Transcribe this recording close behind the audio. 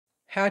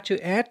How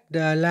to add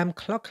the alarm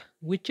clock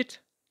widget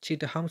to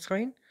the home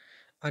screen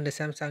on the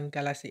Samsung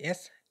Galaxy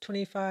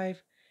S25,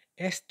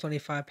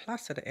 S25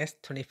 Plus, or the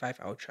S25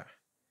 Ultra.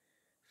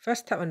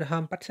 First, tap on the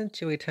home button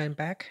to return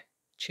back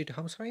to the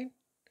home screen.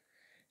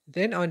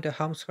 Then on the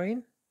home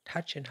screen,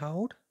 touch and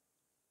hold.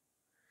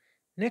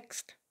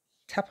 Next,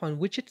 tap on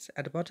widgets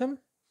at the bottom.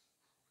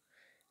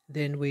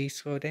 Then we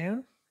scroll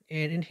down,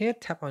 and in here,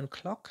 tap on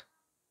clock.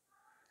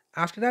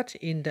 After that,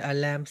 in the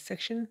alarm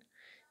section,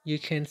 you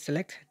can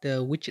select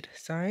the widget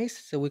size.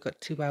 So we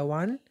got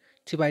 2x1,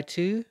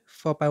 2x2,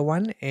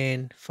 4x1,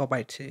 and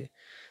 4x2.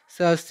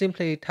 So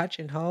simply touch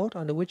and hold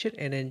on the widget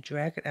and then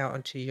drag it out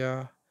onto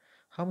your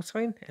home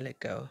screen and let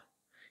go.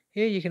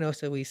 Here you can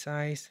also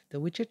resize the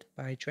widget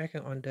by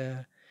dragging on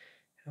the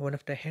one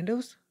of the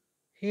handles.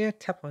 Here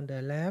tap on the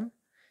alarm,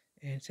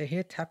 and so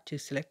here tap to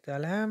select the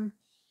alarm.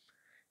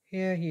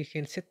 Here you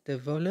can set the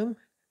volume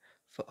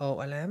for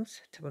all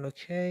alarms. Tap on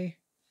OK,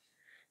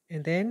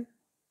 and then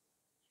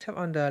tap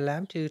on the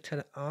alarm to turn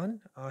it on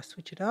or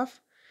switch it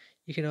off.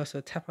 You can also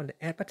tap on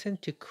the add button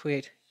to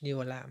create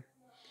new alarm.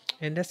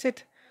 And that's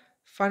it.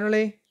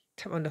 Finally,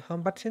 tap on the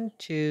home button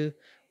to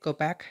go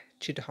back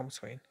to the home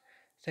screen.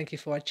 Thank you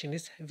for watching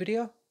this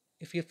video.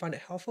 If you found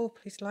it helpful,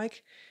 please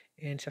like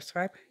and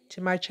subscribe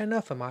to my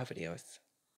channel for more videos.